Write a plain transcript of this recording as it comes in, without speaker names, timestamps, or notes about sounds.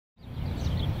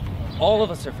all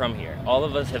of us are from here. All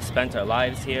of us have spent our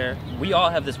lives here. We all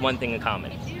have this one thing in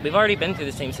common. We've already been through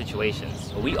the same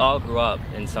situations. We all grew up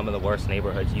in some of the worst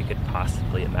neighborhoods you could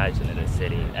possibly imagine in a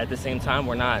city. At the same time,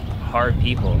 we're not hard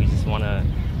people. We just want to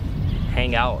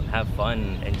hang out and have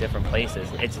fun in different places.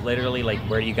 It's literally like,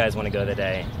 where do you guys want to go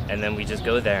today? And then we just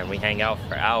go there and we hang out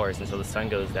for hours until the sun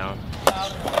goes down.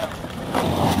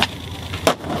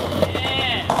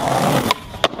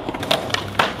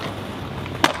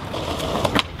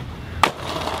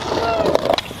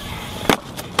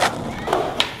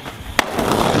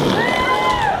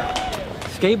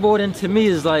 Skateboarding to me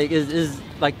is like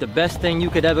the best thing you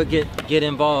could ever get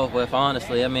involved with,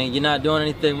 honestly. I mean, you're not doing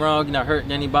anything wrong, you're not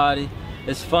hurting anybody.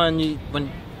 It's fun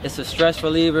when it's a stress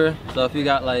reliever. So if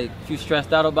you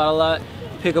stressed out about a lot,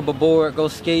 pick up a board, go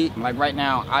skate. Like right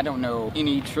now, I don't know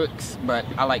any tricks, but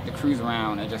I like to cruise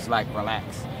around and just like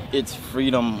relax. It's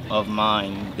freedom of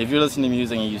mind. If you're listening to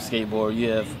music and you skateboard, you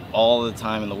have all the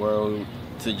time in the world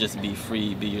to just be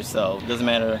free, be yourself. It doesn't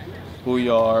matter who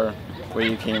you are, where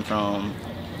you came from.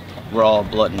 We're all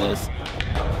blood in this.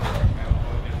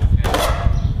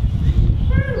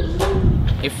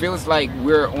 It feels like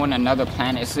we're on another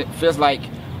planet. It feels like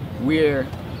we're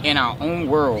in our own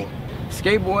world.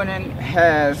 Skateboarding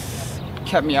has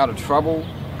kept me out of trouble.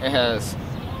 It has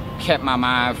kept my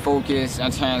mind focused in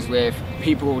terms with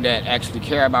people that actually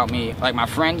care about me. Like my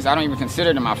friends, I don't even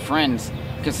consider them my friends.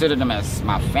 I consider them as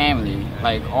my family.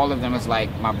 Like all of them is like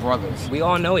my brothers. We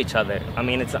all know each other. I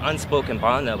mean, it's an unspoken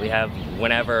bond that we have.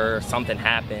 Whenever something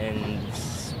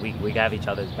happens, we have each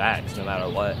other's backs no matter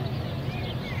what.